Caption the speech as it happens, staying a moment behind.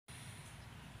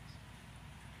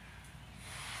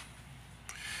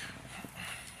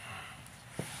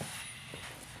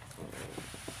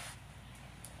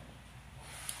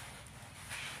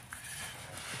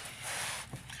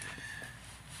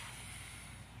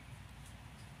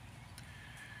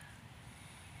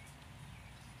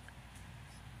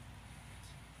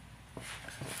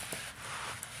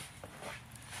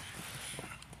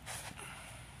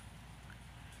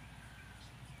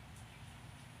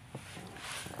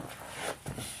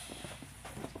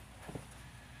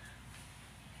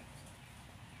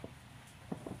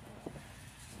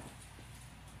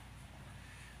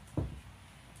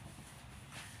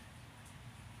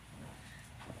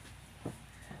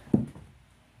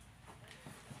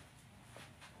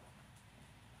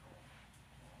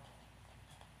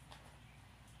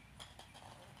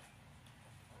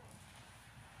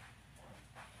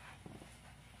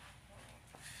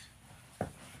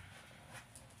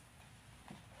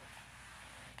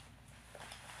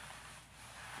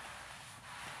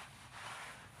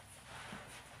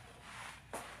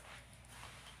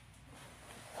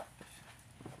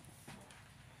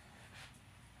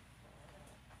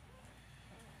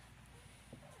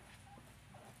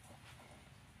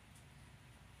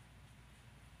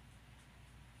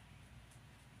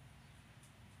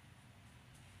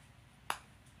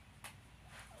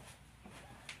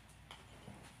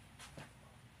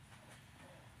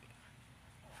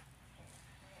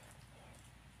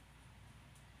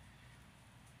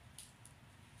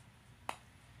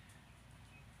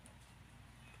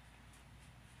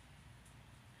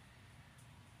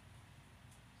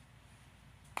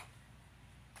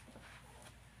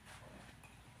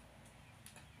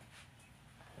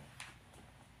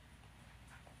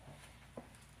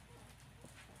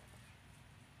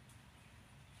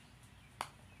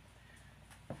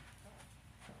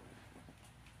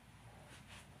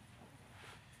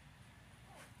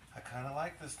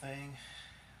like this thing.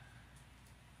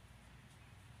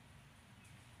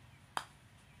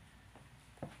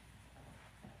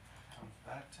 Comes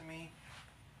back to me.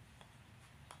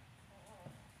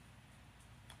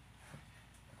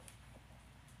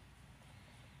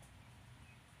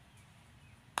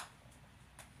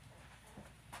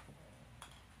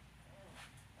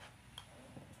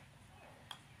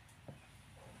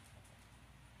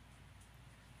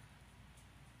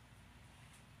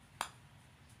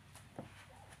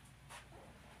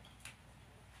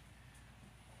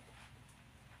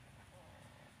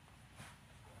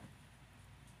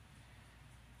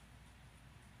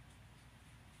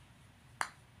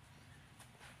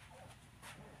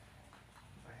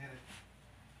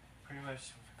 Pretty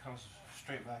much it comes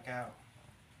straight back out.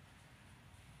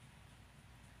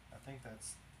 I think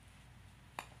that's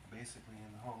basically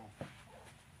in the hole.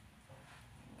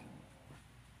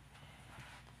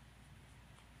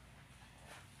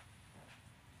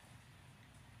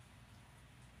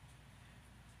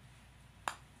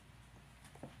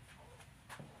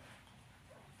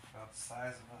 About the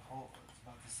size of a hole. It's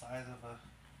about the size of a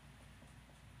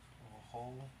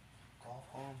hole, golf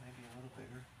hole, maybe a little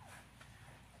bigger.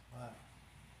 But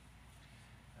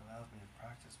it allows me to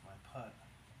practice my putt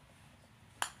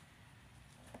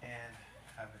and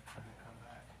have it kind of come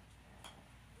back.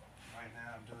 Right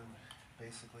now I'm doing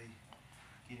basically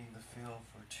getting the feel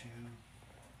for two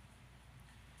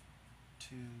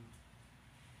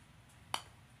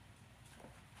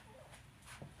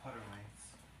putter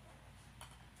lengths.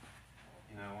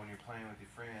 You know, when you're playing with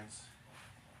your friends,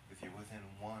 if you're within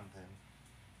one, then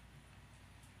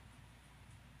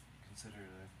consider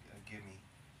it a gimme.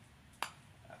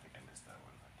 I think I missed that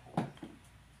one. I pulled it.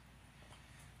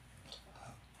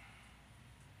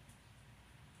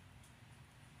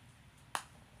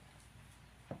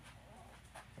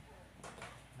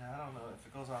 Now I don't know if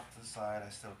it goes off to the side, I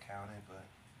still count it, but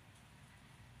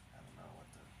I don't know what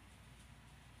the.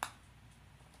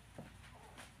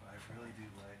 But I really do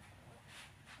like.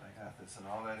 I got this, and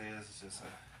all that is just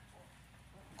a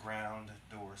ground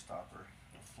door stopper,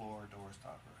 a floor door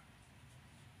stopper.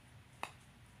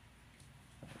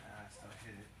 And I still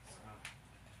hit it, so I'm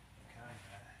counting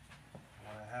that. And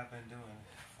what I have been doing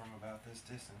from about this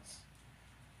distance,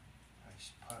 I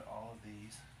put all of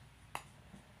these, and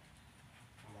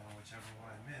then whichever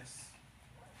one I miss,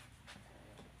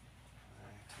 then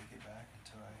I take it back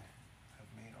until I have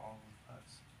made all the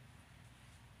putts.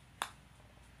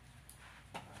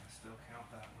 I still count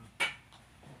that one,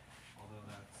 although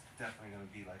that's definitely going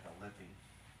to be like a lip it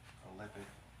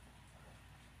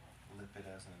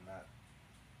as in not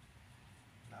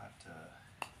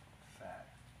fat.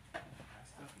 I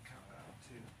still can count that one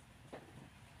too.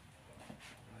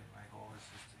 Like my goal is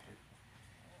just to hit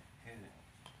it,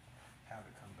 have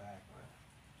it come back, but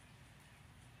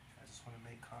I just want to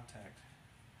make contact.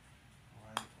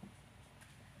 Right,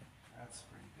 that's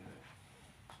pretty good.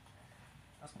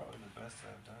 That's probably the best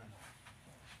I've done.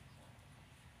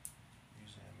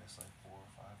 Usually I miss like 4 or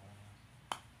 5 of them.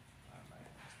 I might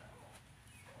have missed that one.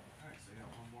 Alright, so I got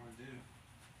one more to do.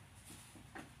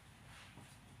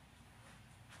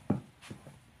 There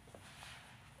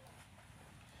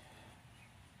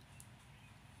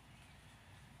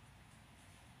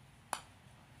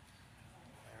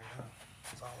we go.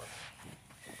 That's all of it.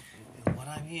 And what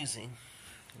I'm using,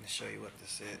 I'm going to show you what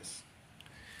this is.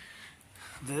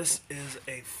 This is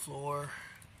a floor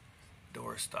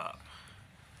doorstop.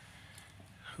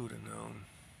 Who'd have known?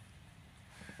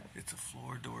 It's a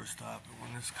floor doorstop, and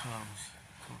when this comes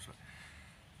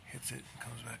hits it, and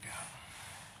comes back out.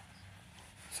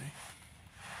 See?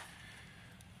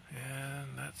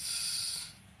 And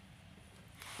that's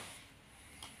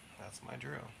my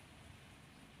drill.